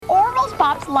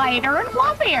lighter and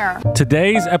fluffier.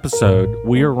 Today's episode,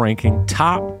 we are ranking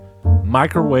top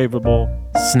microwavable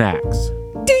snacks.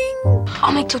 Ding!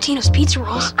 I'll make Totino's pizza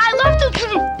rolls. I love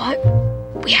Totino. But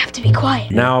we have to be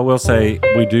quiet. Now, I will say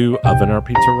we do oven our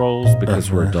pizza rolls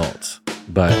because we're adults.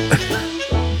 But,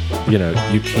 you know,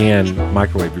 you can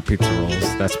microwave your pizza rolls.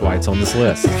 That's why it's on this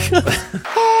list.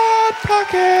 Hot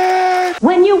Pocket!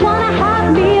 When you want a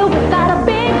hot meal without a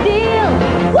big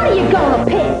deal, what are you gonna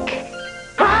pick?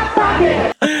 Hot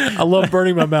Pocket! I love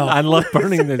burning my mouth. I love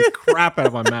burning the crap out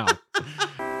of my mouth.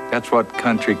 That's what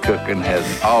country cooking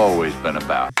has always been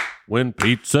about. When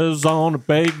pizza's on a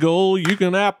bagel, you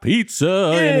can have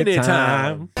pizza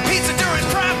anytime. Pizza during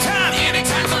prime time.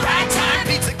 Anytime's the right time.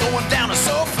 Pizza going down is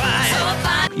so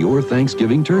fine. Your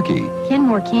Thanksgiving turkey.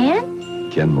 Kenmore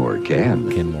can? Kenmore can.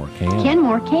 Kenmore can.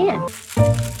 Kenmore can.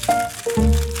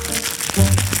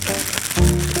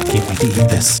 Can't wait to eat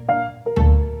this.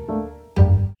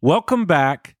 Welcome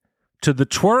back to the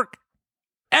Twerk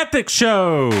Ethics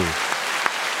Show.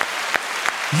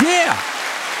 Yeah!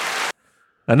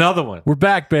 Another one. We're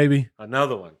back, baby.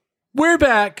 Another one. We're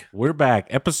back. We're back.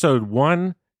 Episode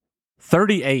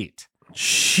 138.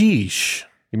 Sheesh. You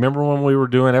remember when we were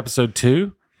doing episode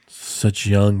 2? Such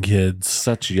young kids.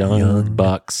 Such young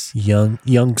bucks.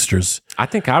 Youngsters. I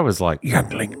think I was like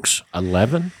Younglings.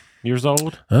 11 years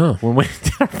old Oh. when we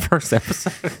did our first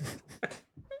episode.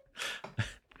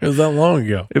 It was that long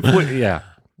ago. Yeah.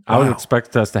 I would Wow.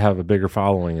 expect us to have a bigger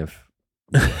following if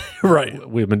Right.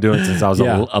 we've been doing it since I was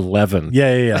Yeah. 11.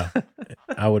 Yeah.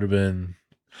 I would have been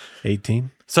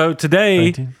 18. So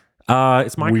today, 19.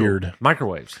 it's Weird.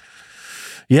 microwaves.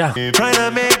 Yeah. Trying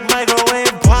to make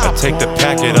microwave pop. I take the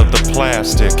packet of the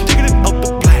plastic. Digging it out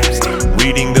the plastic.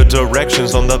 Reading the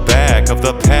directions on the back of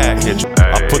the package.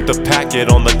 I put the packet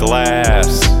on the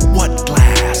glass. What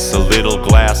glass? The little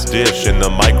glass dish in the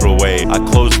microwave. I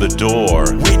close the door.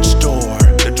 Which door?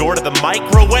 The door to the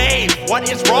microwave.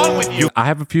 What is wrong with you? I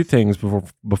have a few things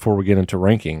before we get into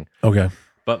ranking. Okay.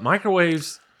 But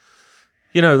microwaves,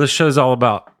 you know, this show's all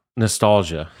about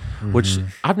nostalgia, which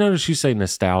I've noticed you say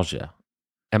nostalgia.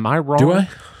 Am I wrong? Do I?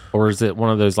 Or is it one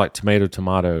of those like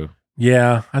tomato?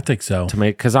 Yeah, I think so.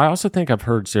 Because I also think I've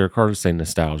heard Sarah Carter say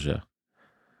nostalgia.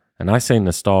 And I say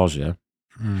nostalgia.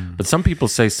 But some people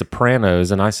say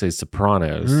sopranos and I say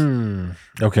sopranos.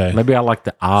 Okay. Maybe I like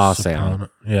the sound. Soprano.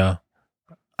 Yeah.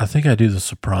 I think I do the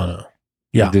soprano.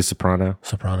 Yeah. You do soprano?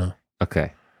 Soprano.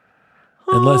 Okay.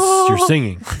 Unless you're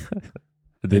singing.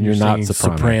 Then you're not singing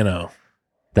soprano.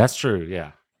 That's true,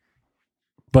 yeah.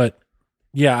 But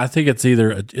yeah, I think it's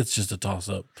it's just a toss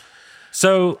up.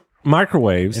 So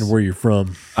microwaves. And where you're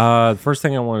from. The first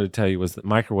thing I wanted to tell you was that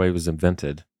microwave was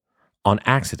invented on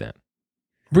accident.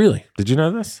 Really? Did you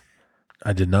know this?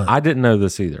 I did not. I didn't know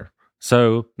this either.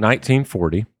 So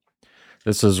 1940.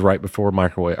 This is right before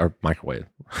microwave.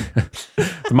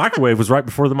 The microwave was right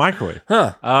before the microwave.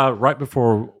 Huh. Right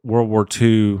before World War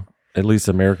II, at least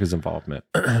America's involvement.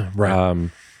 Right.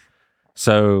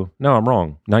 So, no, I'm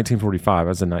wrong. 1945. I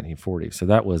was in 1940. So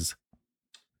that was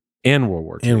in World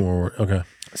War II. In World War. Okay.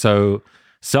 So,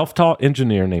 self-taught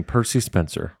engineer named Percy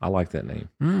Spencer. I like that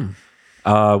name.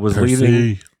 Was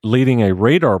Percy. leading a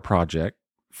radar project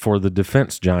for the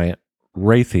defense giant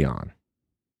Raytheon.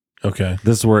 Okay.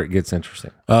 This is where it gets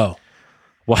interesting. Oh,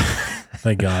 Well,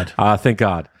 thank God. thank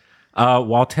God.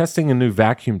 While testing a new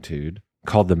vacuum tube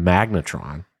called the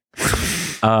magnetron,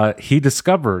 he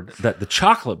discovered that the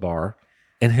chocolate bar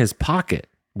in his pocket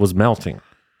was melting.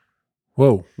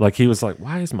 Whoa. Like he was like,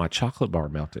 "Why is my chocolate bar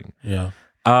melting?" Yeah.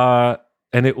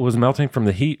 And it was melting from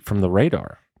the heat from the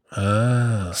radar.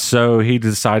 So he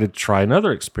decided to try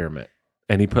another experiment,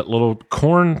 and he put little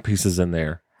corn pieces in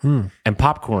there, and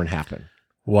popcorn happened.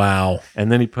 Wow.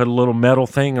 And then he put a little metal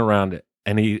thing around it,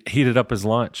 and he heated up his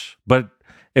lunch. But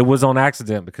it was on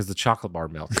accident because the chocolate bar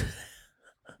melted.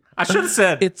 I should have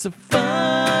said, It's a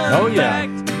fun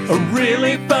fact, a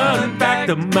really fun fact,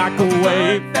 a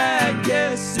microwave fact.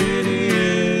 Yes, it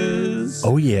is.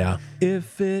 Oh, yeah.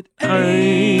 If it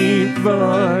ain't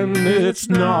fun, it's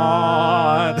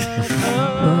not.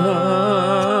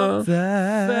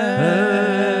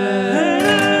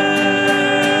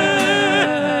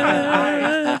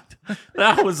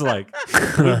 That was like,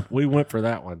 we went for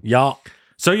that one. Y'all.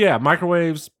 So yeah,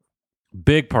 microwaves,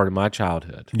 big part of my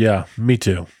childhood. Yeah, me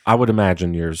too. I would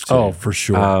imagine yours too. Oh, for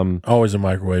sure. Always a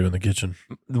microwave in the kitchen.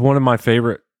 One of my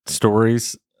favorite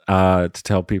stories to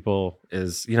tell people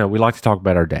is, you know, we like to talk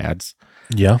about our dads.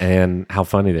 Yeah. And how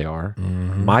funny they are.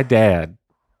 Mm-hmm. My dad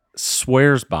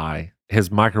swears by his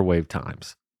microwave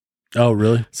times. Oh,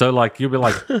 really? So like you'll be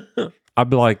like, I'd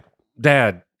be like,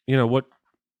 Dad, you know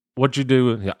what'd you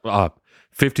do?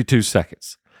 52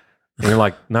 seconds. And you're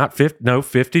like, not 50, no,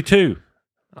 52.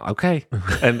 Okay.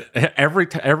 And every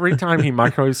time he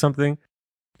microwaves something,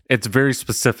 it's very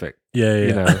specific. Yeah.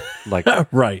 You know, like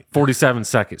right. 47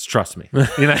 seconds. Trust me.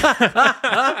 You know.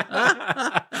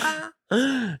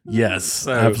 Yes,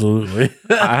 absolutely.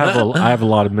 I have a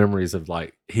lot of memories of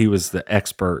like he was the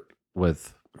expert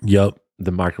with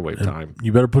the microwave time.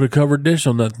 You better put a covered dish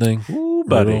on that thing. Ooh,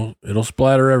 buddy. It'll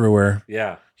splatter everywhere.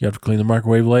 Yeah. You have to clean the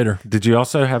microwave later. Did you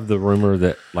also have the rumor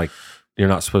that like you're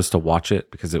not supposed to watch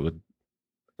it because it would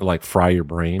like fry your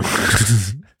brain?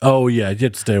 Oh yeah, you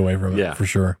have to stay away from it for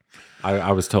sure.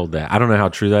 I was told that. I don't know how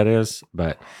true that is,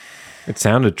 but it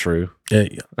sounded true.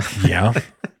 Yeah.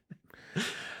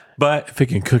 But if it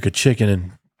can cook a chicken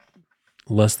in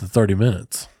less than 30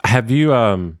 minutes. Have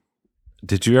you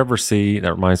did you ever see,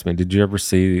 that reminds me, did you ever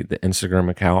see the Instagram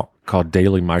account called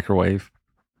Daily Microwave?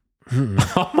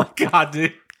 Oh my God,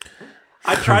 dude.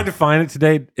 I tried to find it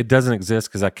today. It doesn't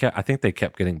exist because I think they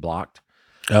kept getting blocked.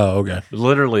 Oh, okay.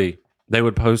 Literally, they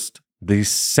would post the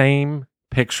same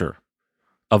picture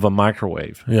of a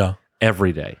microwave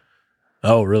every day.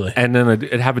 Oh, really? And then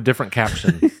it'd have a different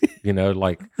caption,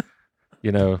 like,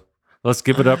 let's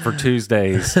give it up for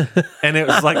Tuesdays. And it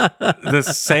was like the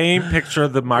same picture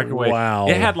of the microwave. Wow.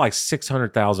 It had like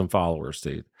 600,000 followers,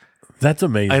 dude. That's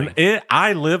amazing. And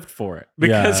I lived for it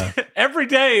because every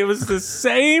day it was the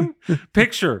same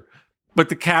picture, but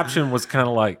the caption was kind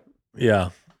of like,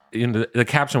 the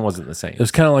caption wasn't the same. It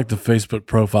was kind of like the Facebook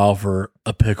profile for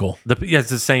a pickle. It's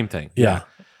the same thing. Yeah.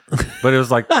 But it was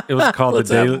called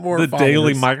the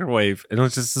Daily Microwave. And it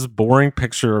was just this boring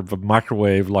picture of a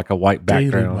microwave, like a white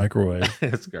background. Daily microwave.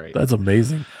 It's great. That's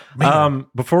amazing.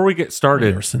 Before we get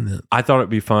started, that. I thought it'd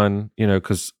be fun,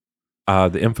 because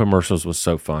the infomercials was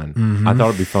so fun. Mm-hmm. I thought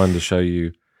it'd be fun to show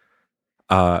you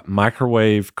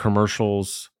microwave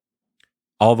commercials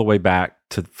all the way back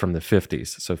from the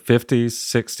 50s. So 50s,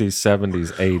 60s,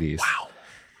 70s, 80s. Wow.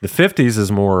 The 50s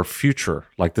is more future.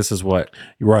 Like this is what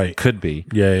could be.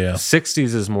 Yeah.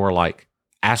 60s is more like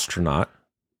astronaut.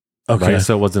 Okay. Right?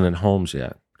 So it wasn't in homes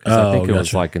yet. I think it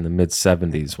was like in the mid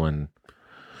 70s when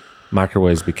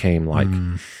microwaves became like,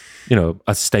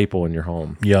 a staple in your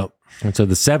home. Yep. And so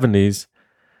the 70s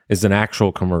is an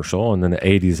actual commercial, and then the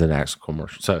 80s is an actual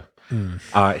commercial. So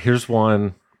here's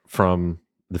one from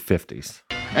the 50s.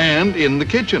 And in the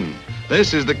kitchen.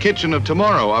 This is the kitchen of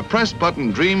tomorrow, a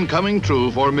press-button dream coming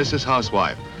true for Mrs.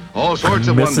 Housewife. All sorts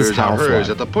of wonders are hers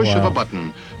at the push of a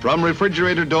button, from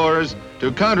refrigerator doors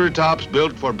to countertops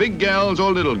built for big gals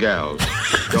or little gals.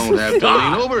 Don't have to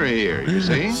lean over here, you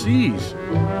see.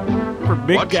 Jeez. For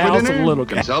big gals and little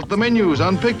gals. Consult the menus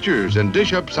on pictures and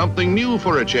dish up something new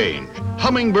for a change.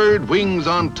 Hummingbird wings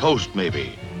on toast,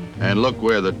 maybe. And look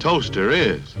where the toaster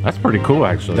is. That's pretty cool,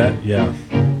 actually.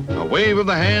 A wave of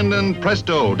the hand and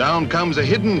presto, down comes a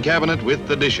hidden cabinet with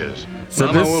the dishes. So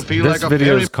Mama will feel this like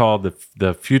video a is called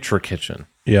the Future Kitchen.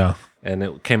 Yeah. And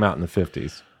it came out in the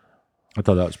 50s. I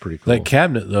thought that was pretty cool. That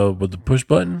cabinet, though, with the push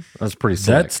button, that's pretty sick.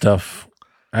 That stuff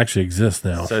actually exists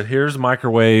now. So here's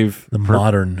microwave. The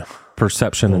modern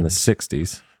perception in the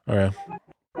 60s. All right.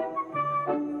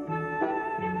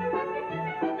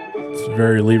 It's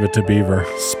very Leave It to Beaver.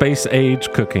 Space Age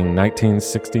Cooking,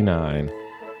 1969.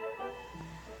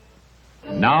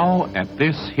 Now, at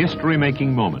this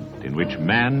history-making moment in which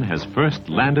man has first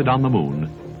landed on the moon,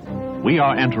 we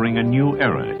are entering a new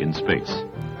era in space.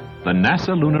 The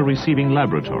NASA Lunar Receiving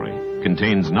Laboratory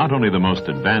contains not only the most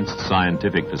advanced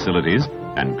scientific facilities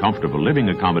and comfortable living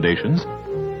accommodations,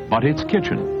 but its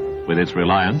kitchen, with its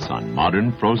reliance on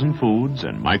modern frozen foods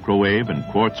and microwave and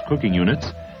quartz cooking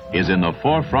units, is in the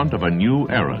forefront of a new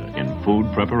era in food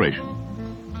preparation.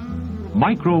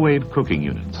 Microwave cooking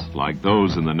units, like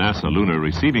those in the NASA Lunar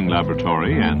Receiving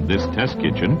Laboratory and this test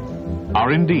kitchen,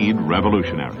 are indeed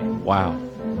revolutionary. Wow.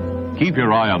 Keep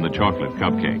your eye on the chocolate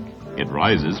cupcake. It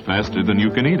rises faster than you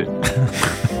can eat it.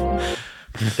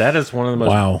 That is one of the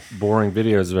most boring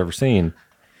videos I've ever seen.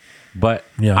 But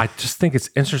I just think it's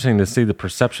interesting to see the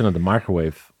perception of the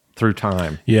microwave through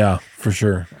time. Yeah, for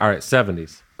sure. All right,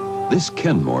 70s. This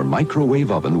Kenmore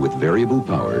microwave oven with variable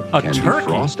power can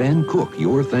defrost and cook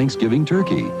your Thanksgiving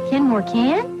turkey. Kenmore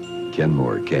can?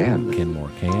 Kenmore can.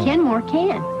 Kenmore can. Kenmore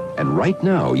can. And right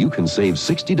now, you can save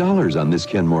 $60 on this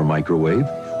Kenmore microwave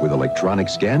with electronic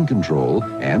scan control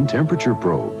and temperature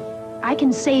probe. I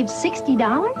can save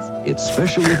 $60? It's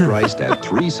specially priced at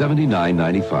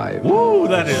 $379.95. Woo,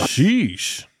 that is...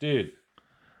 Sheesh. Dude,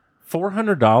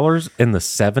 $400 in the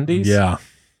 70s? Yeah.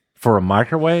 For a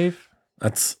microwave?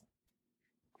 That's...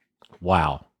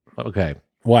 Wow. Okay.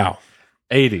 Wow.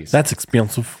 80s. That's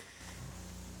expensive.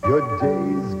 Your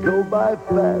days go by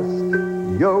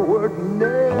fast. Your work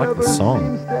never I like the song.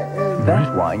 seems to end.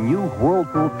 That's why new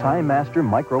Whirlpool Time Master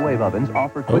microwave ovens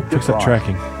offer quick fix that defrost,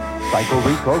 tracking. cycle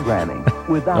reprogramming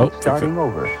without starting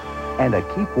over, and a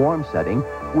keep warm setting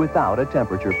without a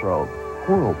temperature probe.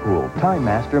 Whirlpool Time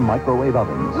Master microwave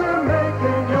ovens.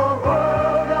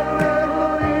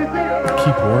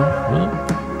 Keep warm? Really?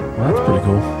 Well, that's pretty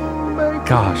cool.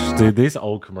 Gosh, dude, these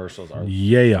old commercials are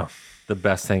Yeah. the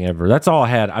best thing ever. That's all I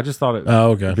had. I just thought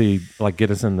it'd be like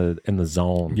get us in the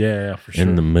zone. Yeah, for sure.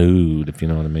 In the mood, if you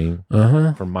know what I mean.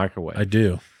 Uh-huh. For microwave. I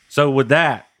do. So with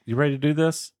that, you ready to do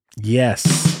this? Yes.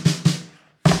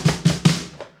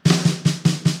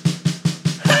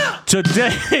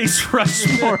 Today's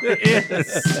Rushmore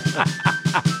is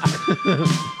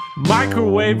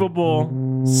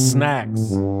microwavable snacks.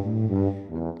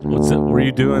 What's it? Were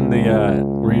you doing the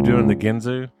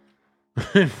Ginzu?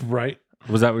 Right.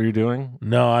 Was that what you're doing?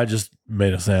 No, I just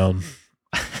made a sound.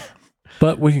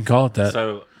 But we can call it that.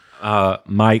 So,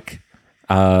 Mike,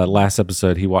 last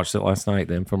episode, he watched it last night,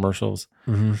 the infomercials.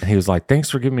 Mm-hmm. And he was like,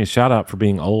 thanks for giving me a shout out for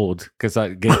being old. Because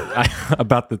I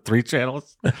about the 3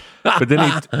 channels. But then he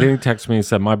texted me and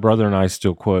said, my brother and I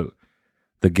still quote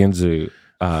the Ginzu.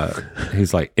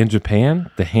 He's like, in Japan,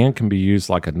 the hand can be used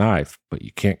like a knife, but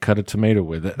you can't cut a tomato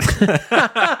with it.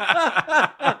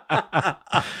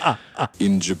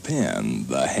 In Japan,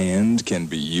 the hand can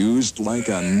be used like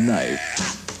a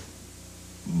knife.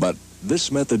 But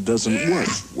this method doesn't work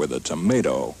with a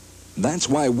tomato. That's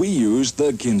why we use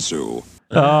the Ginsu.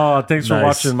 Oh, thanks for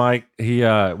watching, Mike. We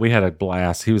had a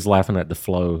blast. He was laughing at the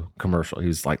Flow commercial. He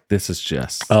was like, this is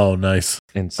just nice.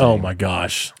 Insane. Oh my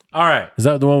gosh. All right. Is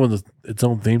that the one with its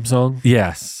own theme song?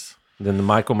 Yes. Then the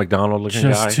Michael McDonald looking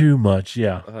guy. Just too much,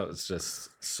 yeah. That was just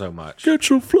so much. Get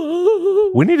your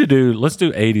flow. Let's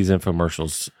do 80s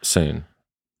infomercials soon.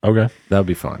 Okay. That would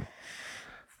be fun.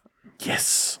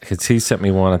 Yes. Because he sent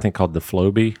me one, I think, called the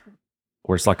Flowbee,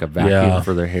 where it's like a vacuum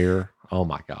for their hair. Oh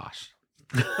my gosh.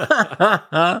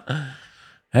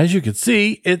 As you can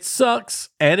see, it sucks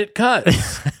and it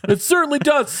cuts. It certainly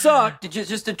does suck.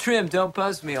 Just a trim. Don't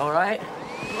buzz me, all right?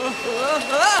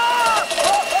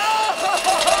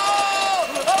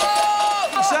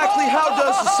 Exactly how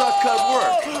does the suck cut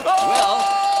work? Well,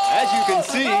 as you can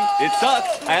see, it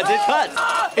sucks as it cuts.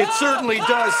 It certainly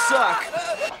does suck.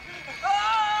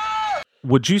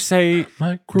 Would you say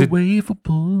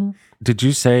microwavable? Did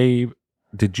you stay?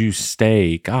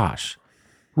 Gosh,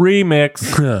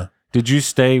 remix. Did you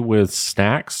stay with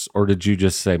snacks or did you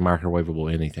just say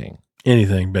microwavable anything?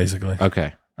 Anything, basically.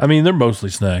 Okay. I mean, they're mostly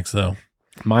snacks, though.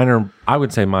 I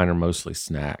would say mine are mostly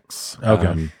snacks.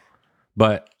 Okay.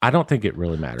 But I don't think it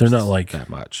really matters. They're not like that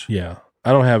much. Yeah.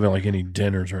 I don't have like any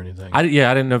dinners or anything. I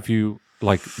didn't know if you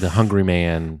like the Hungry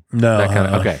Man. No. That kind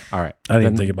of, okay. All right. I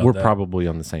didn't think about we're that. We're probably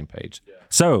on the same page. Yeah.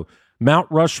 So, Mount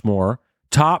Rushmore,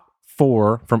 top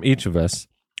 4 from each of us.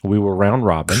 We will round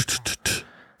robin.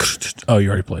 Oh, you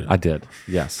already played it. I did.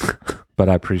 Yes. But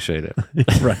I appreciate it.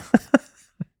 Right.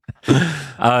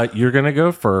 You're going to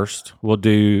go first. We'll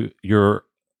do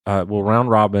we'll round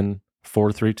robin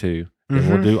 4-3-2. Then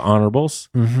we'll do honorables.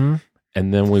 Mm-hmm.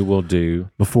 And then we will do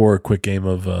before a quick game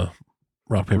of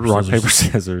rock, paper,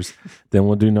 scissors. Then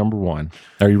we'll do number 1.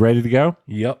 Are you ready to go?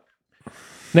 Yep.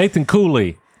 Nathan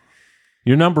Cooley,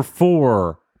 your number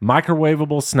 4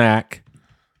 microwavable snack.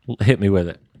 Hit me with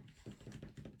it.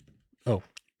 Oh,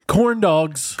 corn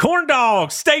dogs. Corn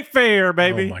dogs. State Fair,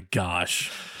 baby. Oh my gosh.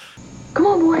 Come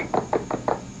on, boy.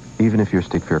 Even if your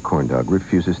State Fair corn dog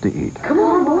refuses to eat, Come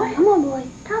on, boy. Come on, boy.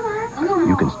 Come on. Come on.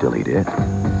 you can still eat it.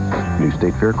 New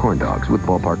State Fair corn dogs with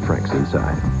ballpark franks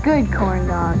inside. Good corn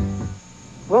dog.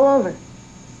 Roll over.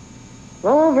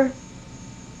 Roll over.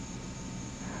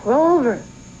 Roll over.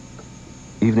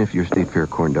 Even if your State Fair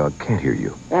corn dog can't hear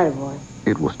you, Attaboy.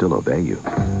 it will still obey you.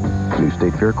 New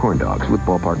State Fair corn dogs with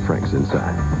ballpark franks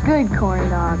inside. Good corn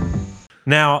dog.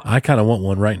 Now, I kind of want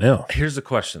one right now. Here's the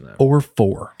question, though. Or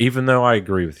 4. Even though I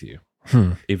agree with you,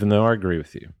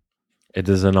 it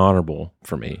is an honorable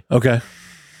for me. Okay.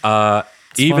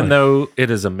 Even though it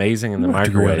is amazing in the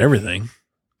microwave. Everything.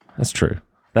 That's true.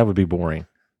 That would be boring.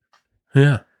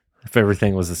 Yeah. If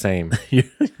everything was the same.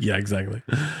 Yeah, exactly.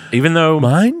 Even though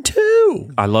mine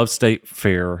too. I love State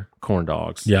Fair corn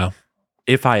dogs. Yeah.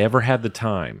 If I ever had the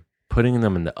time, putting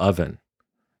them in the oven.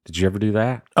 Did you ever do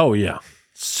that? Oh yeah.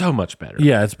 So much better.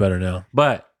 Yeah, it's better now.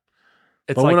 But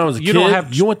it's when I was a kid,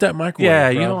 you want that microwave.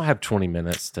 Yeah, bro. you don't have 20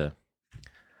 minutes to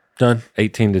done.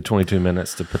 18 to 22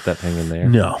 minutes to put that thing in there.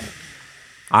 No.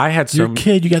 I had You're a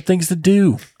kid, you got things to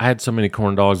do. I had so many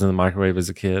corn dogs in the microwave as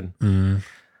a kid. Mm.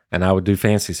 And I would do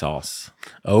fancy sauce.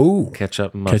 Oh.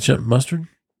 Ketchup and mustard. Ketchup and mustard?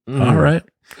 All right.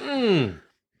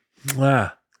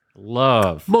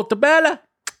 Love. Mozzarella.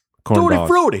 Corn Tutti dogs.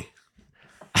 frutti.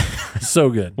 So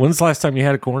good. When's the last time you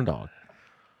had a corn dog?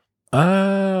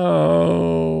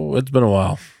 Oh, it's been a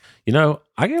while. You know,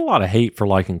 I get a lot of hate for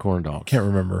liking corn dogs. Can't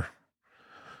remember.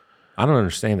 I don't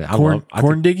understand it. Corn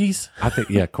diggies? I think,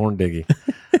 yeah, corn diggy.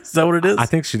 Is that what it is? I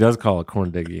think she does call it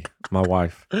corn diggy, my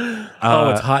wife.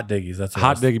 It's hot diggies. That's what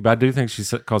hot diggy, but I do think she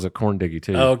calls it corn diggy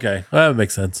too. Oh, okay. That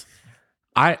makes sense.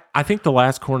 I think the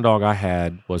last corn dog I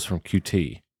had was from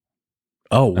QT.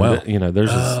 Oh, wow.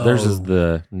 Theirs is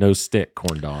the no stick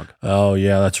corn dog. Oh,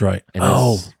 yeah, that's right. And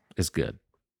it's good.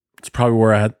 It's probably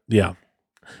where I had, yeah.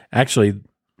 Actually,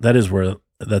 that's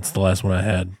the last one I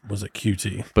had was at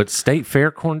QT. But State Fair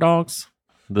corn dogs,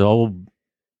 the old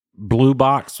blue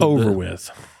box with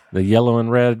the yellow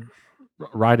and red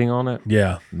writing on it.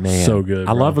 Yeah, man, so good.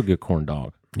 I love a good corn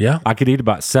dog. Yeah, I could eat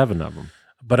about 7 of them.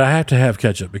 But I have to have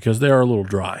ketchup because they are a little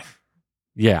dry.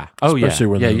 Yeah. Especially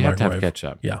when they're in the you have to have microwave.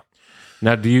 ketchup. Yeah.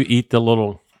 Now, do you eat the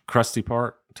little crusty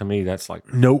part? To me, that's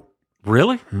like nope.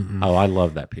 Really? Mm-mm. Oh, I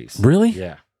love that piece. Really?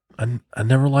 Yeah. I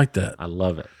never liked that. I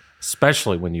love it,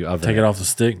 especially when you oven Take it off the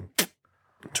stick,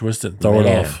 twist it, and throw it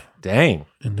off. Dang.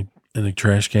 In the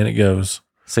trash can it goes.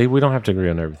 See, we don't have to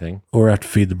agree on everything. Or have to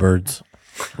feed the birds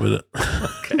with it.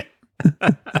 Okay.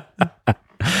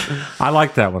 I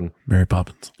like that one. Mary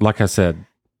Poppins. Like I said,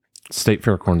 State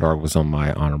Fair corn dog was on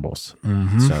my honorables.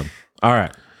 Mm-hmm. So, all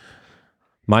right.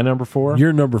 My number 4?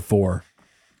 Your number 4.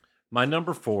 My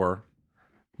number 4,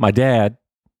 my dad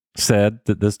said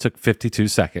that this took 52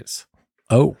 seconds.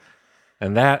 Oh.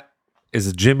 And that is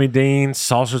a Jimmy Dean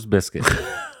sausage biscuit.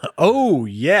 Oh,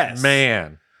 yes.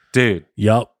 Man. Dude.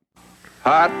 Yup.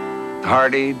 Hot,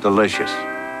 hearty, delicious.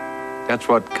 That's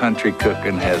what country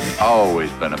cooking has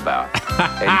always been about.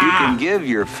 And you can give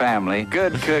your family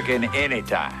good cooking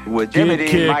anytime with Jimmy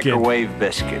Dean microwave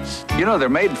biscuits. You know, they're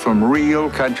made from real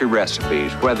country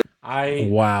recipes.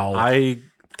 I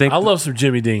I love some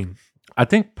Jimmy Dean. I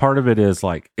think part of it is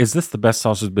like, is this the best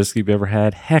sausage biscuit you've ever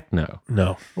had? Heck no.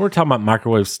 No. We're talking about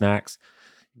microwave snacks.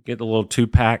 Get the little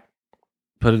 2-pack,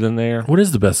 put it in there. What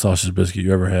is the best sausage biscuit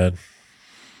you ever had?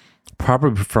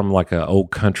 Probably from like an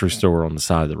old country store on the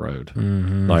side of the road.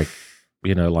 Mm-hmm. Like,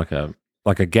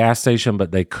 like a gas station,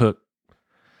 but they cook,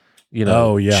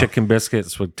 chicken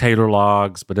biscuits with tater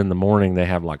logs, but in the morning they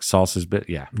have like sausage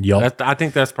Yeah. Yep. I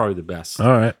think that's probably the best.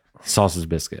 All right. Sausage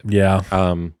biscuit. Yeah.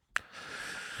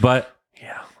 But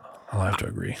yeah, I'll have to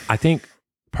agree. I think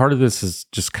part of this is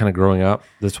just kind of growing up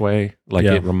this way. Like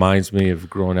it reminds me of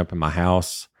growing up in my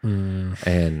house and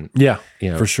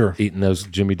for sure. Eating those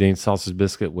Jimmy Dean sausage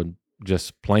biscuit with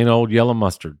just plain old yellow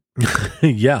mustard.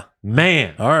 Yeah.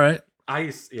 Man. All right.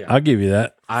 I'll give you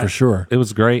that for sure. It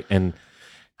was great. And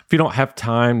if you don't have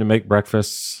time to make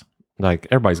breakfast, like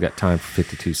everybody's got time for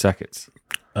 52 seconds.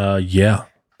 Yeah.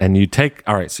 And you take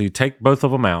both of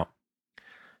them out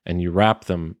and you wrap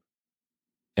them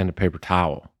in a paper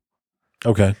towel.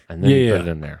 Okay. And then you put it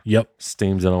in there. Yep.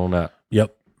 Steams it on up.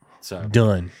 Yep. So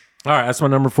done. All right. That's my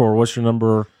number 4. What's your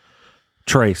number,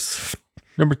 Trace?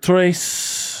 Number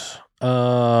Trace.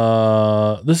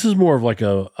 This is more of like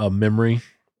a memory.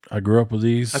 I grew up with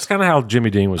these. That's kind of how Jimmy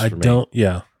Dean was for me.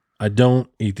 I don't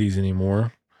eat these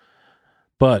anymore.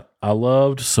 But I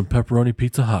loved some pepperoni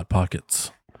pizza Hot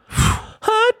Pockets.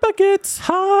 Hot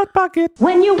Pockets.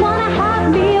 When you want a hot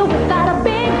meal without a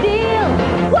big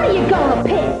deal, what are you gonna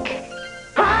pick?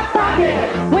 Hot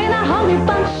Pockets. When a hungry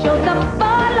bunch shows up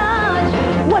for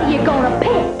lunch, what are you gonna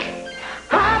pick?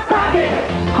 Hot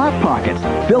Pockets. Hot Pockets,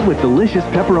 filled with delicious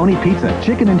pepperoni pizza,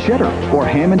 chicken and cheddar, or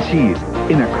ham and cheese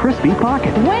in a crispy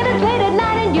pocket. When it's late at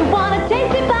night and you want a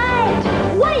tasty bite,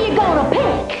 what are you gonna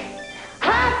pick?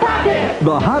 Hot Pockets.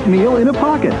 The hot meal in a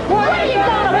pocket. What are you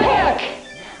gonna pick?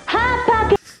 Hot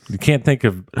Pockets. You can't think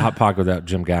of Hot Pocket without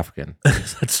Jim Gaffigan.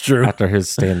 That's true. After his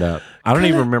stand-up. I don't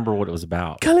even remember what it was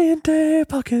about. Caliente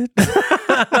Pocket.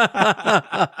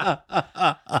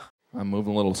 I'm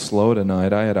moving a little slow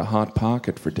tonight. I had a Hot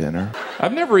Pocket for dinner.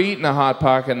 I've never eaten a Hot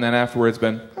Pocket and then afterwards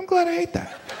been, I'm glad I ate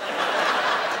that.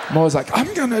 I'm always like,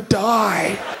 I'm gonna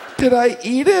die. Did I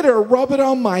eat it or rub it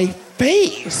on my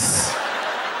face?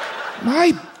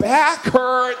 My back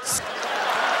hurts.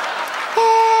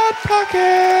 Hot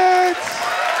Pockets.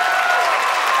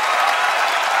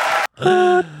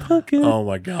 Hot Pocket. Oh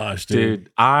my gosh, dude.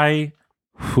 Buddy.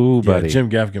 Jim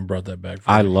Gaffigan brought that back.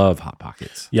 I love Hot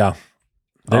Pockets. Yeah.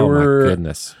 My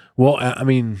goodness. Well, I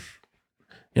mean,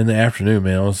 in the afternoon,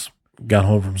 man, got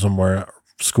home from somewhere,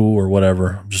 school or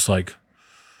whatever. I'm just like,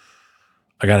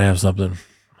 I got to have something.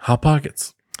 Hot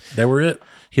Pockets. They were it.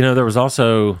 There was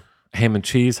also ham and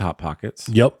cheese Hot Pockets.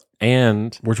 Yep.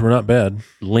 And which were not bad.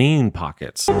 Lean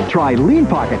Pockets. Try Lean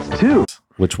Pockets too.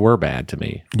 Which were bad to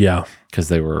me. Yeah. Because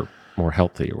they were more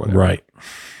healthy or whatever. Right.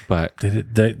 But they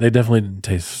definitely didn't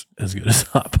taste as good as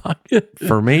Hot Pocket.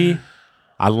 For me,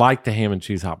 I like the ham and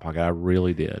cheese Hot Pocket. I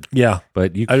really did. Yeah,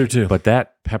 but I do too. But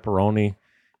that pepperoni,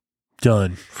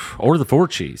 done, or the 4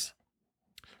 cheese.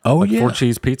 Oh, like yeah. 4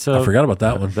 cheese pizza. I forgot about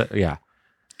that one. Yeah.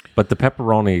 But the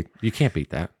pepperoni, you can't beat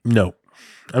that. No.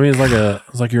 I mean,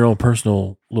 it's like your own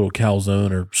personal little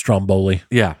calzone or stromboli.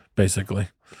 Yeah. Basically.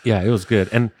 Yeah, it was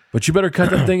good. But you better cut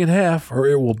that thing in half or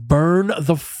it will burn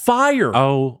the fire.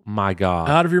 Oh, my God.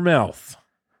 Out of your mouth.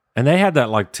 And they had that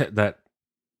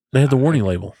They had the warning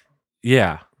label.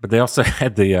 Yeah. But they also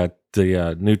had the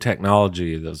new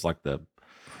technology that was like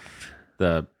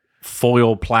the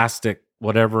foil plastic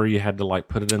whatever, you had to like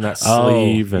put it in that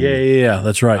sleeve. And, yeah,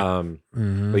 that's right.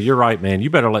 But you're right, man. You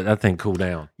better let that thing cool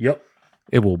down. Yep.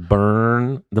 It will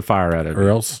burn the fire out of you. Or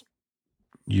else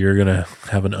you're going to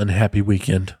have an unhappy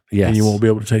weekend. Yes. And you won't be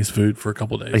able to taste food for a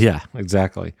couple of days. Yeah,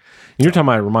 exactly. And you're talking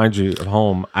about it reminds you of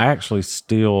home. I actually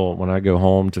still, when I go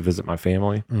home to visit my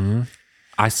family,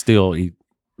 I still eat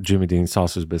Jimmy Dean's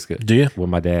sausage biscuit. Do you? With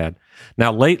my dad.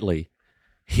 Now, lately,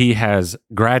 he has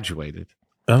graduated.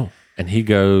 Oh. And he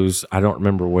goes, I don't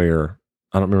remember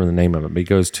the name of it, but he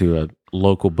goes to a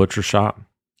local butcher shop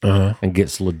and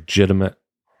gets legitimate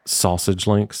sausage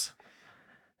links.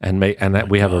 And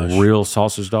we have a real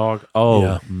sausage dog.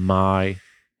 Oh, my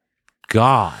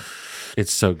God.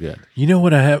 It's so good. You know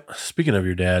what I have? Speaking of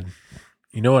your dad,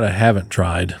 you know what I haven't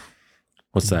tried?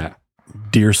 What's that?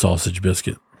 Deer sausage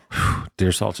biscuit.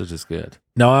 Deer sausage is good.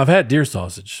 No, I've had deer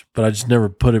sausage, but I just never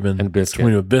put him in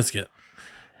between a biscuit.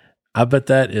 I bet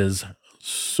that is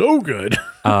so good.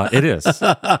 It is.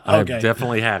 I've Okay.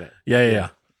 definitely had it. Yeah.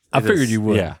 I figured you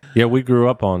would. Yeah, we grew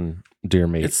up on deer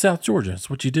meat. It's South Georgia. It's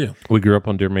what you do. We grew up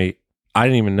on deer meat. I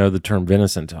didn't even know the term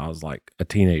venison until I was like a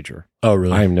teenager. Oh,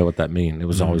 really? I didn't even know what that meant. It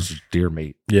was always just deer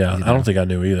meat. Yeah, I don't think I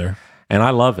knew either. And I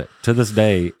love it. To this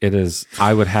day, it is,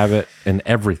 I would have it in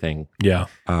everything. Yeah.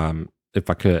 If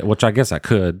I could, which I guess I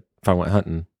could if I went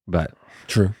hunting, but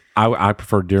true. I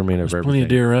prefer deer meat over everything. Plenty of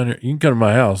deer around here. You can come to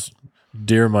my house.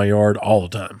 Deer in my yard all the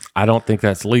time. I don't think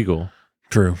that's legal.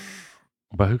 True.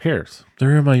 But who cares?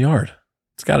 They're in my yard.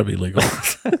 It's got to be legal.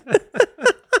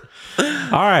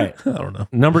 All right. I don't know.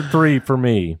 Number 3 for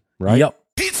me, right? Yep.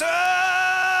 Pizza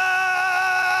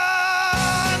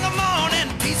in the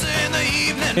morning, pizza in the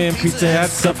evening, And pizza at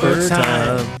supper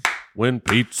time. When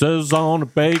pizza's on a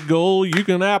bagel, you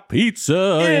can have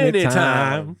pizza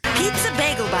anytime. Pizza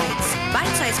Bagel Bites.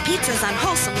 Bite-sized pizzas on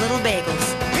wholesome little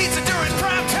bagels. Pizza during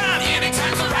prime time,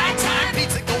 anytime's the right time.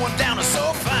 Pizza going down is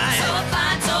so fine. So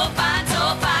fine, so fine,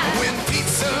 so fine. When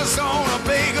pizza's on a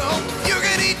bagel, you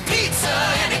can eat pizza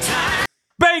anytime.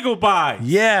 Bagel Bites.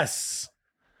 Yes.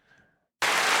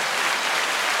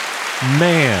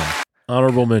 Man.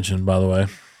 Honorable mention, by the way.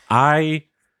 I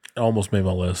almost made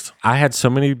my list. I had so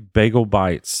many bagel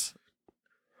bites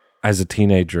as a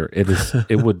teenager.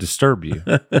 It would disturb you.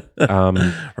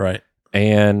 Right.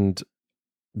 And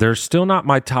they're still not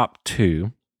my top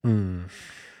 2,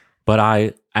 but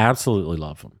I absolutely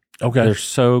love them. Okay. They're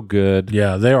so good.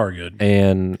 Yeah, they are good.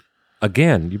 And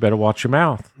again, you better watch your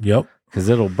mouth. Yep. Because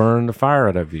it'll burn the fire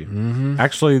out of you. Mm-hmm.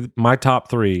 Actually, my top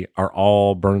 3 are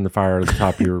all burn the fire out of the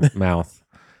top of your mouth.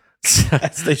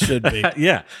 As they should be.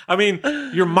 Yeah. I mean,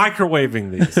 you're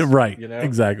microwaving these. Right. You know?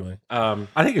 Exactly.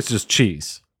 I think it's just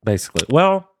cheese, basically.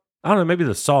 Well, I don't know. Maybe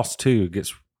the sauce, too,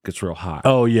 gets real hot.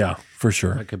 Oh, yeah, for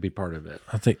sure. That could be part of it.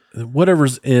 I think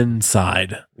whatever's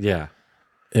inside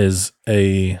is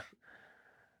a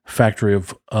factory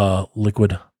of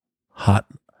liquid hot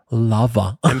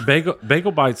lava. And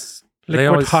bagel bites,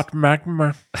 liquid hot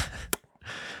magma.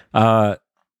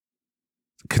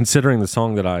 Considering the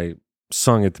song that I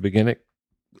sung at the beginning,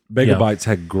 Bagel Bites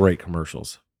had great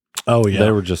commercials. Oh, yeah.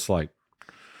 They were just like,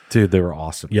 dude, they were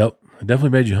awesome. Yep. It definitely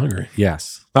made you hungry.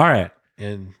 Yes. All right.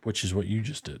 And which is what you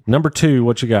just did. Number 2,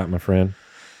 what you got, my friend?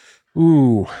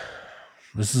 Ooh,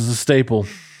 this is a staple.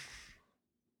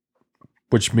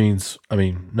 Which means,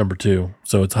 number 2.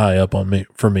 So it's high up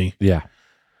for me. Yeah.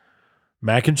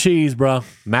 Mac and cheese, bro.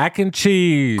 Mac and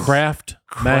cheese. Kraft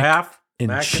mac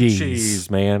and cheese. And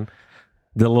cheese, man.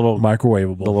 The little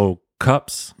microwavable. The little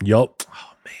cups. Yup.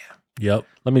 Oh, man. Yep.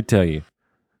 Let me tell you.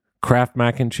 Kraft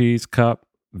mac and cheese cup.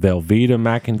 Velveeta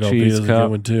mac and cheese cup. A good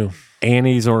one too.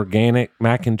 Annie's organic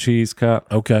mac and cheese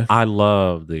cup. Okay. I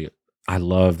love the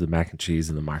mac and cheese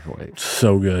in the microwave.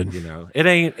 So good. You know,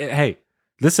 hey,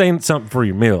 this ain't something for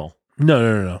your meal.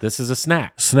 No. This is a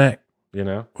snack. You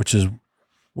know, this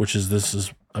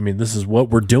is what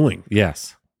we're doing.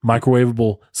 Yes.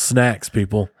 Microwavable snacks,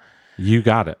 people. You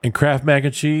got it. And Kraft mac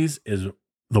and cheese is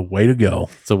the way to go.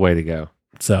 It's the way to go.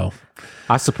 So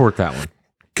I support that one.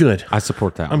 Good. I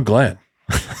support that one. I'm glad.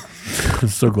 I'm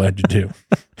so glad you do.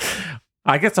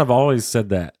 I guess I've always said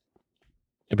that.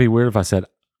 It'd be weird if I said,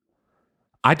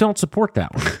 I don't support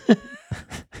that one.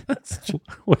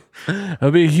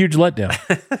 That'd be a huge letdown.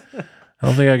 I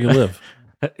don't think I could live.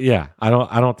 Yeah, I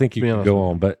don't think you can go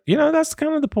on. But that's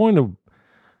kind of the point of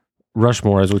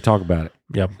Rushmore as we talk about it.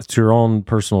 Yep. It's your own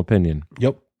personal opinion.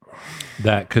 Yep.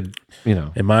 That could,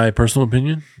 in my personal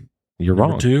opinion, you're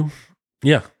wrong. Two.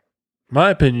 Yeah.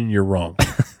 My opinion, you're wrong.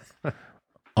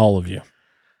 All of you.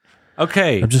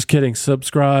 Okay. I'm just kidding.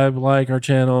 Subscribe, like our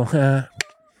channel.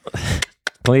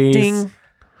 Please. Ding.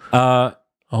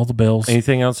 All the bells.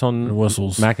 Anything else on and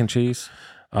whistles? Mac and cheese?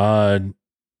 I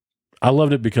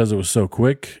loved it because it was so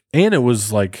quick, and it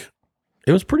was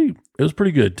pretty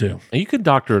good too. And you could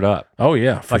doctor it up. Oh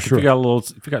yeah, for sure. If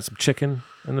you got some chicken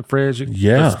in the fridge, you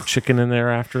can put some chicken in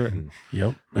there after it. And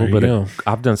yep. A little bit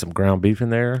I've done some ground beef in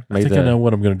there. I think I know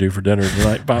what I'm going to do for dinner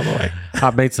tonight. By the way,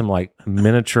 I've made some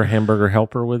miniature hamburger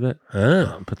helper with it.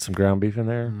 Oh. Put some ground beef in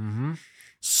there. Mm-hmm.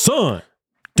 Son,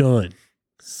 done.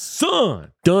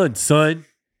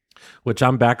 Which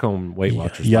I'm back on Weight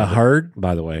Watchers. Yeah, heard.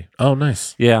 By the way. Oh,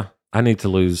 nice. Yeah, I need to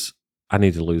lose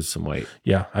some weight.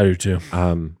 Yeah, I do too.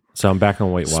 So I'm back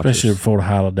on Weight Watchers, especially before the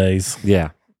holidays.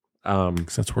 Yeah,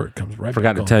 'cause that's where it comes right.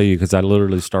 Forgot to tell you because I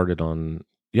literally started on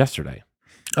yesterday.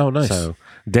 Oh, nice. So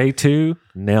day 2,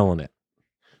 nailing it.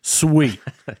 Sweet.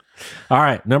 All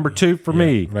right, number 2 for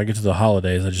me. When I get to the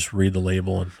holidays, I just read the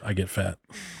label and I get fat.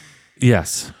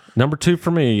 Yes. Number 2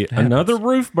 for me, another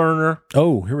roof burner.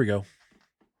 Oh, here we go.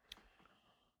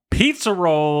 Pizza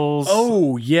rolls.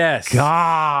 Oh, yes.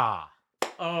 God.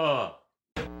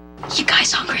 You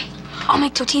guys hungry? I'll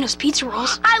make Totino's pizza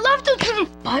rolls. I love Totino.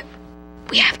 But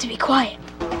we have to be quiet.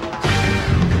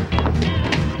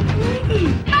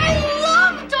 I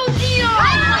love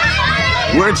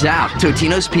Totino. Words out.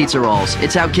 Totino's Pizza Rolls.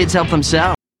 It's how kids help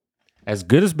themselves. As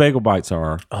good as bagel bites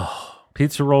are,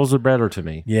 pizza rolls are better to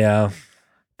me. Yeah.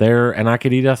 And I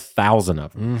could eat 1,000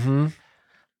 of them. Mm-hmm.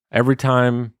 Every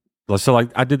time. So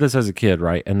I did this as a kid,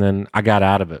 right? And then I got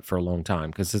out of it for a long time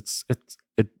because it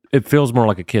feels more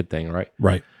like a kid thing, right?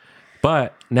 Right.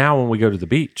 But now when we go to the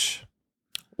beach,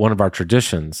 one of our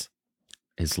traditions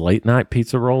is late night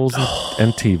pizza rolls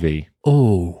and TV.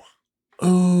 Oh.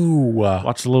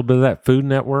 Watch a little bit of that Food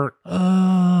Network.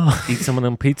 Eat some of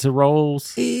them pizza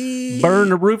rolls. Burn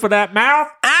the roof of that mouth.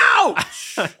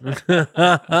 Ouch!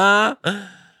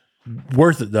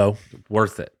 Worth it though.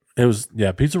 Worth it. It was.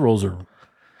 Yeah, pizza rolls are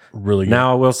really good.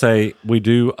 Now I will say we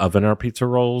do oven our pizza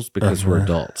rolls because we're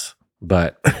adults,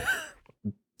 but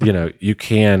you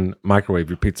can microwave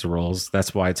your pizza rolls.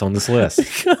 That's why it's on this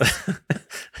list.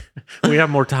 We have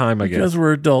more time, I guess, because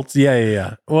we're adults.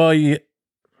 Yeah. Well, you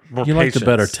like the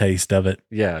better taste of it.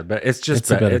 Yeah, but it's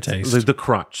just a better taste. The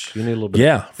crunch. You need a little bit.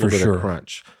 Yeah, for bit sure. Of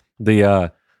crunch.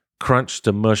 The crunch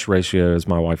to mush ratio, as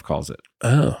my wife calls it.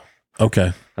 Oh,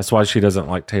 okay. That's why she doesn't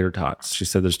like tater tots. She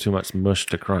said there's too much mush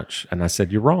to crunch, and I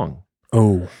said you're wrong.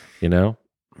 Oh,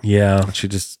 yeah. She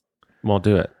just won't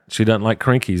do it. She doesn't like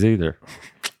crinkies either.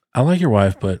 I like your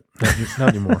wife, but not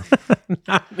anymore.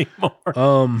 Not anymore.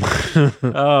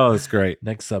 Oh, it's great.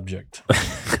 Next subject.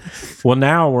 Well,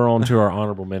 now we're on to our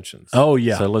honorable mentions. Oh,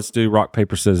 yeah. So let's do rock,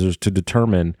 paper, scissors to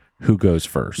determine who goes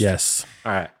first. Yes.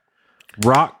 All right.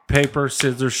 Rock, paper,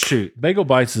 scissors, shoot. Bagel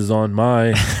Bites is on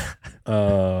my...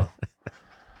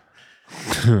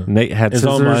 Nate had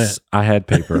scissors. I had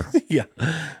paper. Yeah.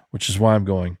 Which is why I'm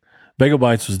going. Bagel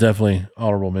Bites was definitely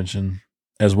honorable mention,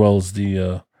 as well as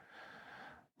the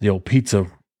old pizza.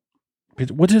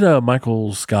 What did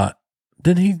Michael Scott?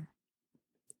 Did he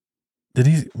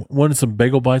wanted some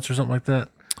Bagel Bites or something like that?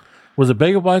 Was it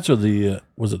Bagel Bites or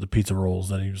was it the pizza rolls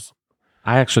that he was?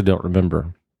 I actually don't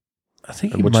remember. I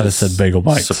think he might have said Bagel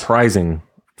Bites. Surprising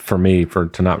for me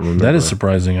to not remember. That is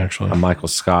surprising, actually. Michael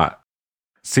Scott.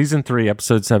 Season 3,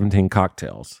 episode 17,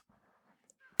 Cocktails.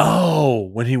 Oh,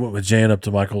 when he went with Jan up to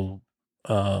Michael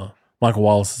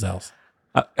Wallace's house.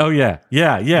 Oh, yeah.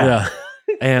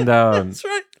 And that's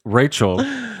right. Rachel,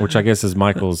 which I guess is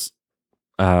Michael's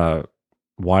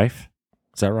wife.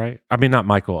 Is that right? I mean, not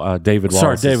Michael, David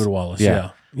Wallace. Sorry, David Wallace.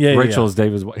 Yeah. Rachel is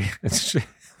David's wife.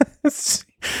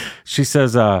 She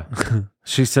says, can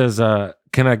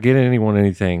I get anyone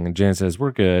anything? And Jan says,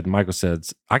 we're good. Michael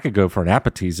says, I could go for an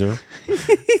appetizer.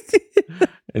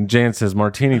 And Jan says,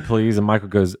 martini, please. And Michael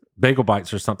goes, Bagel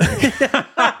Bites or something. Can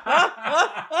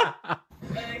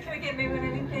I get me with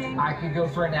anything? I could go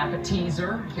for an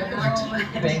appetizer.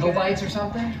 Bagel Bites or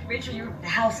something? Rachel, the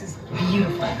house is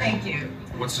beautiful. Thank you.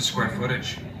 What's the square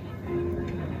footage?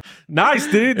 Nice,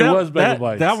 dude. It was Bagel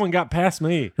Bites. That one got past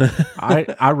me.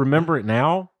 I remember it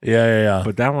now. Yeah.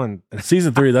 But that one,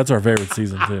 season 3, that's our favorite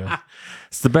season too.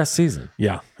 it's the best season.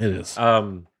 Yeah, it is.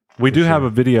 We do have a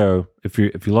video. If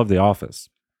you love The Office,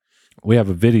 we have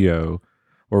a video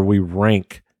where we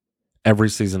rank every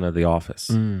season of The Office.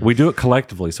 We do it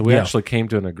collectively, so we actually came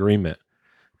to an agreement.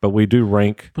 But we do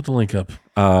rank. Put the link up.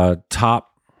 Top.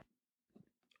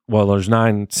 Well, there's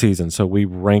 9 seasons, so we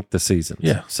rank the seasons.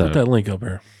 Yeah, so put that link up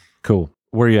here. Cool.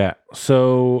 Where you at?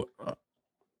 So,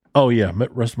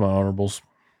 rest of my honorables.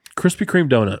 Krispy Kreme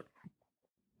donut.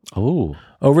 Oh.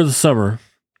 Over the summer,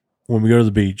 when we go to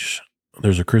the beach,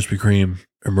 there's a Krispy Kreme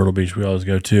in Myrtle Beach we always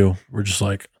go to. We're just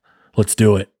like, let's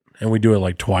do it. And we do it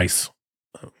like twice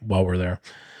while we're there.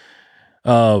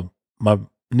 My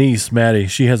niece, Maddie,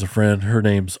 she has a friend. Her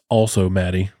name's also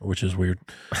Maddie, which is weird.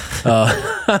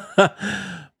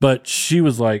 But she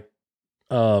was like,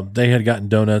 they had gotten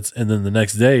donuts, and then the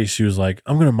next day she was like,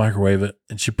 I'm going to microwave it.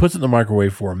 And she puts it in the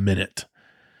microwave for a minute.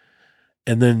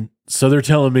 And then, so they're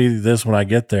telling me this when I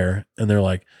get there, and they're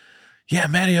like, yeah,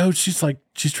 Maddie Oates,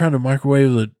 she's trying to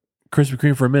microwave the Krispy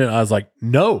Kreme for a minute. I was like,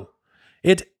 no,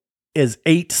 it is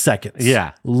 8 seconds.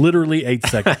 Yeah. Literally 8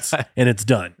 seconds, and it's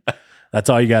done. That's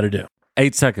all you got to do.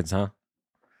 8 seconds, huh?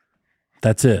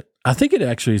 That's it. I think it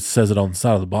actually says it on the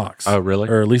side of the box. Oh, really?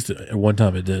 Or at least at one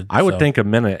time it did. I would think a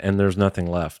minute and there's nothing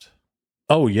left.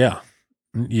 Oh, yeah.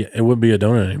 Yeah, it wouldn't be a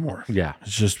donut anymore. Yeah.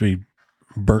 It's just be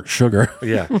burnt sugar.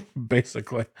 Yeah.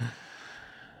 Basically.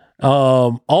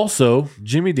 Also,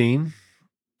 Jimmy Dean,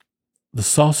 the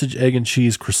sausage, egg, and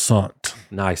cheese croissant.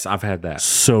 Nice. I've had that.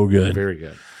 So good. Very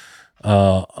good.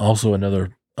 Also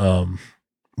another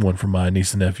one from my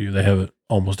niece and nephew. They have it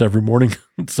almost every morning.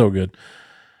 It's so good.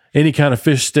 Any kind of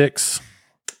fish sticks.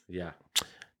 Yeah.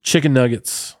 Chicken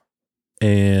nuggets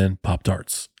and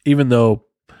Pop-Tarts. Even though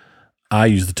I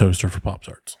use the toaster for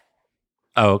Pop-Tarts.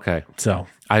 Oh, okay. So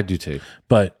I do too.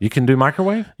 But you can do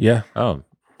microwave? Yeah. Oh,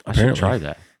 I Apparently. should try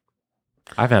that.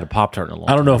 I've had a Pop-Tart in a long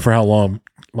time. I don't know for how long.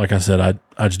 Like I said,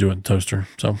 I just do it in the toaster.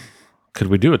 So could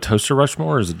we do a toaster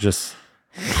Rushmore, or is it just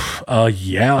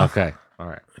yeah. Okay. All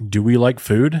right. Do we like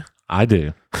food? I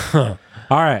do. All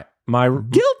right. My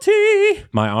guilty.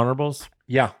 My honorables.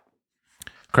 Yeah.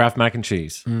 Kraft mac and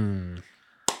cheese.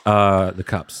 The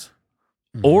cups.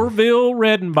 Orville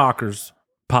Redenbacher's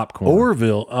popcorn.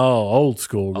 Orville. Oh, old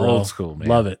school, bro. Old school, man.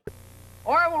 Love it.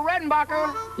 Orville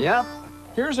Redenbacher. Yep.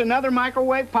 Here's another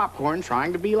microwave popcorn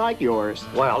trying to be like yours.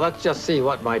 Well, let's just see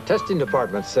what my testing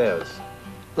department says.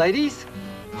 Ladies?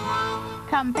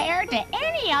 Compared to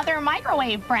any other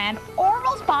microwave brand,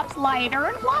 Orville's Pop's lighter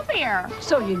and fluffier.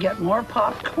 So you get more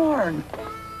popcorn.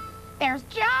 Theirs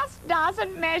just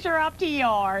doesn't measure up to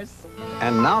yours.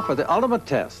 And now for the ultimate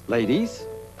test, ladies.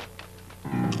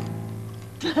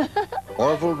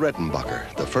 Orville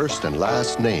Redenbacher, the first and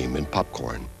last name in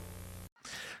popcorn.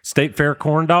 State Fair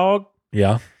corn dog.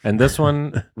 Yeah. And this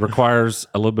one requires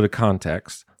a little bit of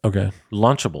context. Okay.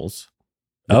 Lunchables.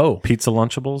 Oh. Pizza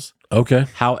Lunchables. Okay.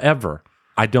 However,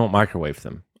 I don't microwave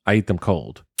them. I eat them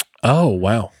cold. Oh,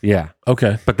 wow. Yeah.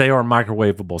 Okay. But they are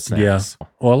microwavable snacks. Yeah.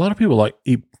 Well, a lot of people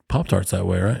eat Pop-Tarts that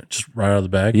way, right? Just right out of the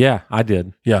bag. Yeah, I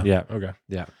did. Yeah. Yeah. Okay.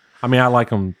 Yeah. I mean, I like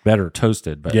them better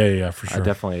toasted, but yeah, for sure. I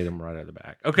definitely ate them right out of the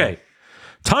bag. Okay.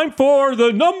 Time for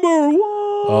the number one.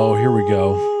 Oh, here we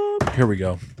go. Here we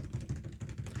go.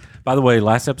 By the way,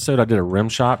 last episode I did a rim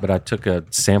shot, but I took a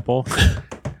sample,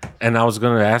 and I was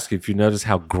going to ask you if you noticed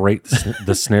how great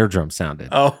the snare drum sounded.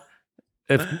 Oh.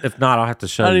 If not, I'll have to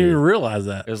show you. I didn't even realize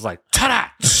that. It was like, ta-da!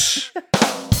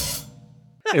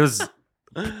 It was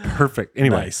perfect.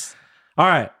 Anyway. Nice. All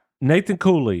right. Nathan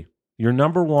Cooley, your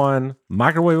number one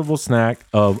microwavable snack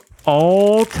of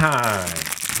all time.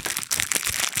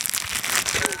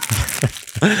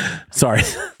 Sorry.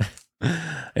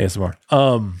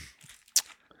 ASMR.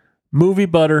 Movie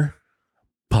butter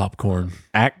popcorn.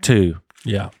 Act 2.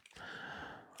 Yeah.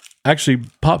 Actually,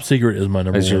 Pop Secret is my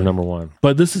number Is one. your number one.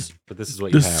 But this is what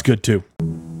you this have. is good too.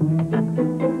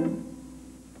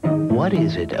 What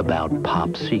is it about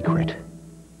Pop Secret?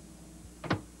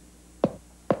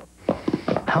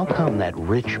 How come that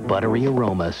rich, buttery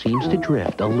aroma seems to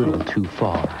drift a little too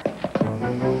far?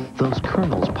 Those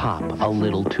kernels pop a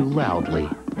little too loudly.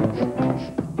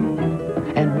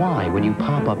 And why, when you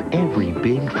pop up every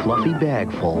big, fluffy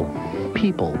bag full,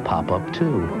 people pop up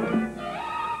too?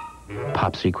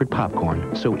 Pop Secret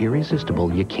popcorn, so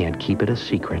irresistible you can't keep it a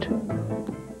secret.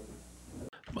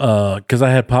 Because I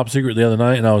had Pop Secret the other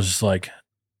night, and I was just like,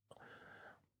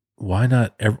 why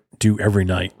not do every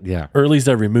night? Yeah. Or at least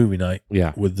every movie night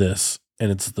Yeah. with this.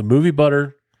 And it's the movie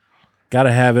butter. Got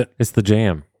to have it. It's the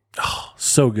jam. Oh,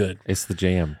 so good. It's the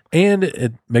jam. And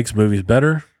it makes movies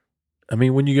better. I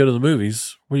mean, when you go to the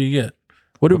movies, what do you get?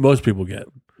 What do most people get?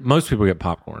 Most people get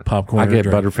popcorn. Popcorn. I get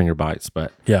drink. Butterfinger bites,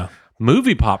 but Yeah.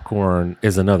 movie popcorn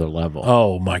is another level.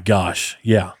 Oh my gosh.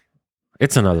 Yeah.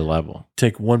 It's another level.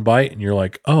 Take one bite and you're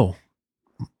like, oh,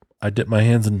 I dip my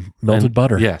hands in melted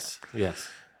butter. Yes.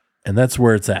 And that's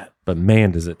where it's at. But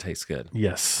man, does it taste good.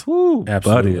 Yes. Woo,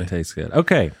 Absolutely. buddy, it tastes good.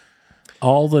 Okay.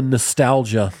 All the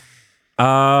nostalgia.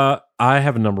 I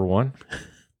have a number one.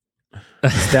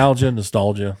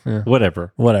 Nostalgia. Yeah.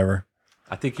 Whatever. Whatever.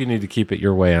 I think you need to keep it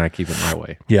your way and I keep it my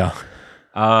way. Yeah.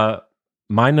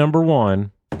 My number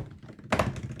one,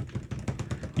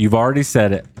 you've already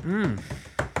said it.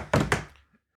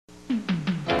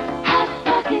 Hot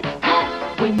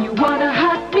Pockets, when you want a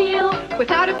hot meal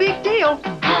without a big deal.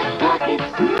 Hot Pockets,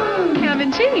 ham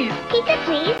and cheese, pizza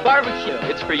please, Barbecue,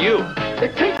 it's for you. the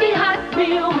crispy hot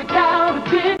meal without a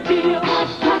big deal.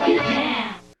 Hot Pockets,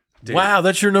 yeah. Dude. Wow,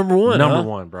 that's your number one. Number huh?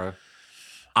 one, bro.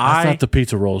 I thought the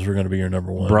pizza rolls were going to be your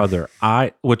number one. Brother,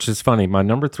 which is funny. My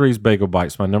number 3 is bagel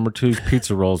bites. My number 2 is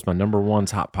pizza rolls. My number 1's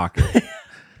Hot Pocket.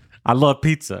 I love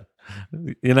pizza.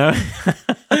 You know?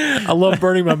 I love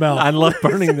burning my mouth. I love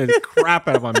burning the crap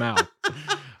out of my mouth.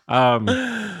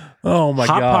 Oh my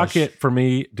Hot gosh. Pocket for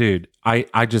me, dude,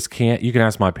 I just can't. You can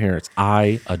ask my parents.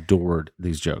 I adored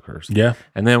these jokers. Yeah.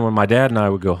 And then when my dad and I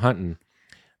would go hunting,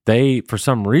 they, for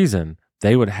some reason,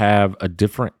 they would have a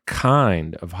different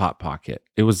kind of Hot Pocket.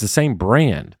 It was the same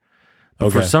brand.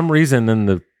 But for some reason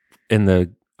in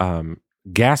the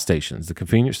gas stations, the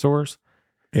convenience stores,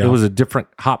 it was a different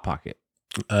Hot Pocket.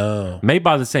 Oh. Made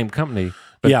by the same company,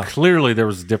 but clearly there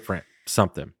was a different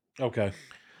something. Okay.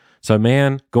 So,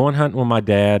 man, going hunting with my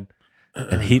dad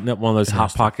and heating up one of those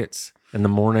Hot Pockets in the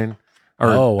morning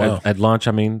or at lunch,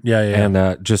 I mean. Yeah.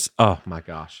 And just, oh, my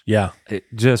gosh. Yeah. It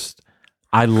just,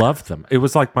 I loved them. It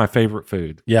was like my favorite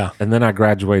food. Yeah. And then I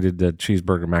graduated to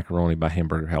cheeseburger macaroni by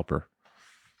Hamburger Helper.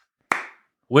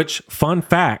 Which, fun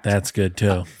fact. That's good,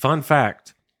 too. Fun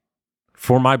fact.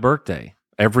 For my birthday,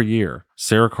 every year,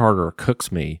 Sarah Carter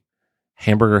cooks me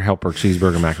Hamburger Helper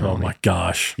cheeseburger macaroni. Oh, my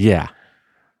gosh. Yeah.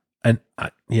 And I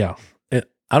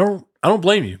don't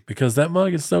blame you because that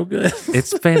mug is so good.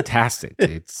 It's fantastic.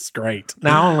 It's great.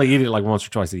 Now, I only eat it like once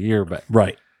or twice a year, but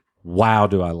right. Wow,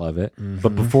 do I love it.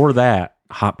 But before that,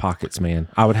 Hot Pockets, man,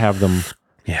 I would have them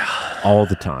all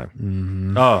the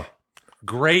time. Oh,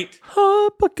 great.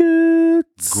 Hot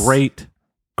Pockets. Great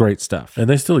stuff. And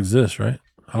they still exist, right?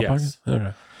 Hot Yes. Pockets?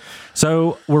 Okay.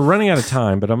 So we're running out of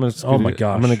time, but I'm going to Oh my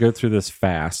gosh. I'm going to go through this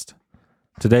fast.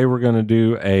 Today we're going to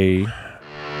do a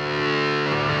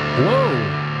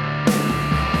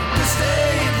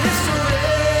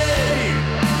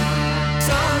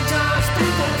Sometimes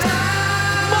people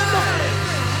die,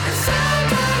 and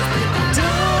sometimes people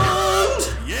don't.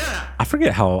 Yeah. I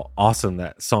forget how awesome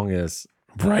that song is.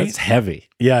 Right? It's heavy.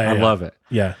 Yeah, I love it.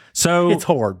 Yeah. So It's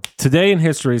hard. Today in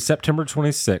history, September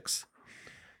 26th,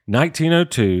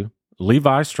 1902,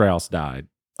 Levi Strauss died.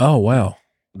 Oh, wow.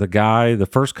 The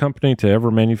first company to ever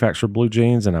manufacture blue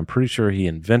jeans, and I'm pretty sure he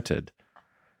invented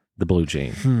the blue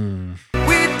jean. We do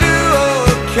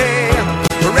okay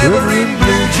forever in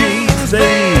blue jeans,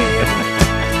 babe.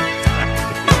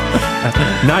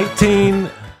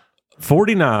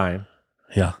 1949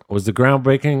 was the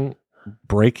groundbreaking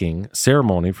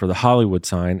ceremony for the Hollywood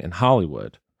sign in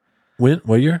Hollywood.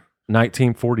 What year?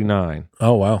 1949.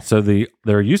 Oh, wow. So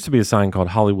there used to be a sign called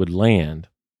Hollywood Land,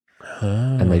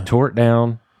 and they tore it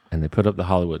down and they put up the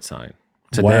Hollywood sign.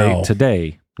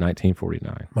 Today,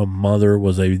 1949. My mother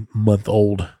was a month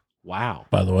old. Wow.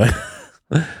 By the way.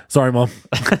 Sorry, Mom.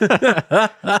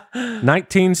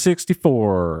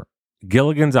 1964,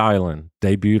 Gilligan's Island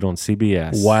debuted on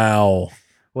CBS. Wow.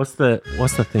 What's the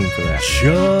theme for that?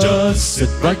 Just sit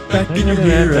right back and you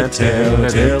hear a tell of a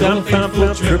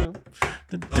fateful trip.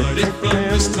 Aboard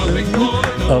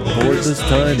this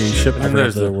tiny ship. And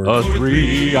there's a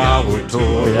 3-hour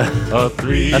tour. Yeah. A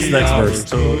 3 That's the next hour verse.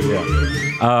 tour.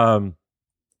 Yeah.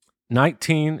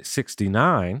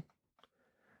 1969,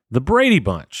 The Brady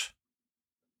Bunch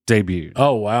debuted.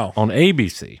 Oh, wow. On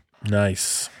ABC.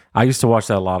 Nice. I used to watch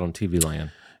that a lot on TV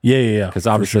Land. Yeah. Because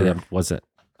obviously sure. that wasn't,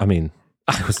 I mean,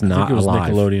 I was I not think it was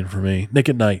alive. Nickelodeon for me. Nick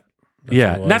at Night.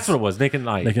 That's what it was. Nick at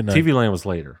Night. Nick at Night. TV Land was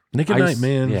later. Nick at Night,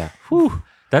 man. Yeah. Whew.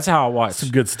 That's how I watched.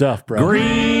 Some good stuff, bro.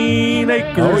 Green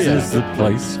Acres is the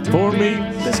place for me.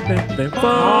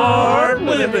 Farm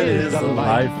living is the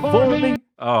life for me.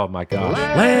 Oh my gosh.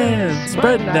 Land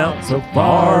spreading out so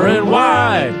far and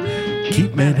wide.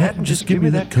 Keep Manhattan, just give me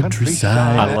that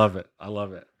countryside. I love it. All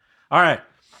right.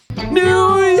 New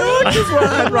York is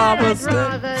Ryan Robinson.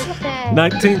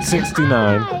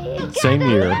 1969, same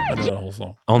year, I know that whole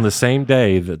song. on the same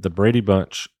day that the Brady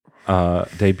Bunch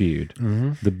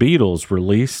debuted, the Beatles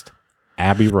released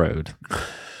Abbey Road.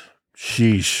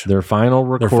 Sheesh. Their final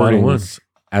recordings one.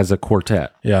 as a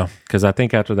quartet. Yeah. Because I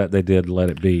think after that they did Let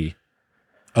It Be.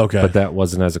 Okay. But that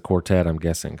wasn't as a quartet, I'm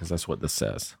guessing, because that's what this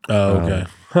says. Oh, okay.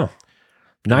 Huh.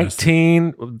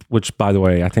 19, which, by the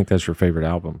way, I think that's your favorite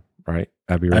album, right?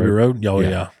 Abbey Road. Abbey Road? Oh,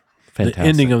 yeah. Fantastic. The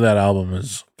ending of that album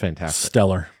is fantastic.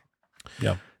 Stellar.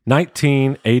 Yeah.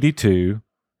 1982,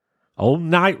 Old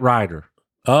Knight Rider.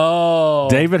 Oh.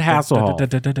 David Hasselhoff.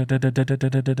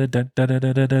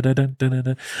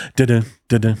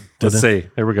 Let's see.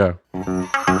 Here we go.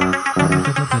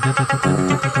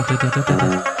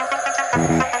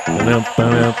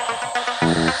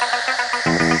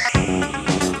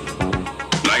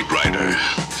 Knight Rider,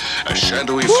 a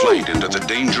shadowy flight into the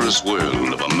dangerous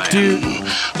world of a man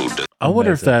who does. I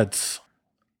wonder if that's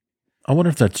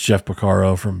Jeff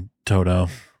Porcaro from Toto,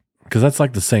 because that's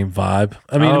like the same vibe.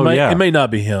 I mean, it may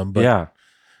not be him, but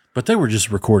but they were just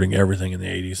recording everything in the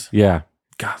 80s. Yeah.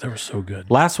 God, they were so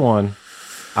good. Last one.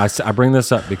 I bring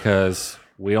this up because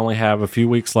we only have a few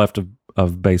weeks left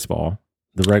of baseball,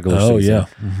 the regular season. Yeah.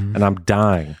 Mm-hmm. And I'm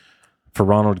dying for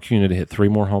Ronald Acuna to hit 3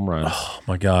 more home runs. Oh,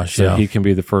 my gosh. So he can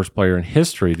be the first player in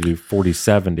history to do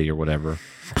 40-70 or whatever.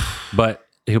 But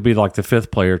he'll be like the 5th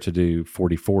player to do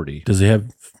 40-40. Does he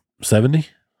have 70?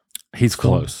 He's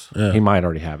close. Yeah. He might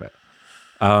already have it.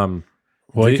 Well,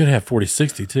 he could have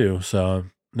 40-60 too, so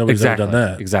nobody's ever done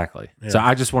that. Exactly. Yeah. So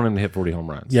I just want him to hit 40 home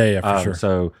runs. Yeah, for sure.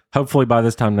 So hopefully by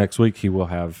this time next week, he will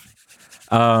have.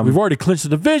 We've already clinched the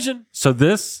division. So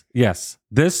this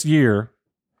year,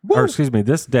 or excuse me,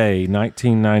 this day,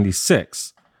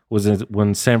 1996, was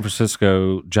when San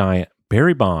Francisco Giant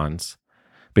Barry Bonds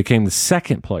became the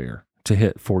 2nd player to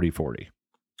hit 40-40.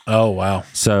 Oh, wow.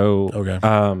 So, okay.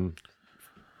 I'm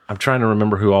trying to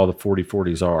remember who all the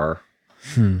 40-40s are.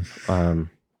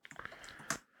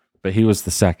 But he was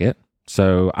the 2nd.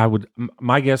 So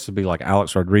my guess would be like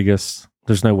Alex Rodriguez.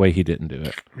 There's no way he didn't do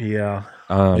it. Yeah.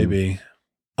 Maybe.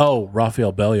 Oh,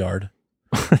 Rafael Belliard.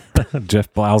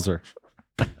 Jeff Blauser.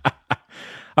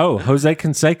 Jose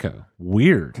Canseco.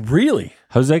 Weird. Really?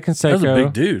 Jose Canseco. That was a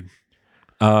big dude.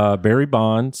 Barry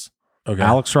Bonds. Okay.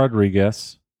 Alex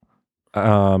Rodriguez.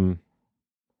 And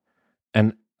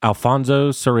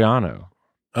Alfonso Soriano.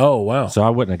 Oh, wow. So I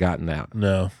wouldn't have gotten that.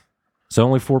 No. So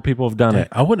only 4 people have done it.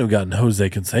 I wouldn't have gotten Jose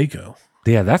Canseco.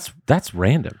 Yeah, that's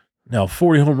random. Now,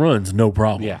 40 home runs, no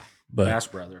problem. Yeah. But Bass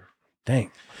brother.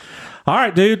 Dang. All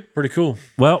right, dude. Pretty cool.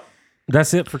 Well,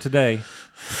 that's it for today.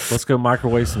 Let's go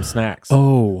microwave some snacks.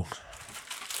 Oh.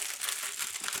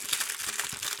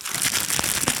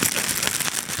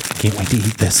 Can't wait to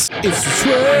eat this. It's the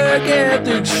Twerk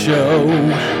Ethics Show.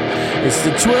 It's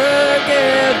the Twerk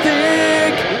Ethics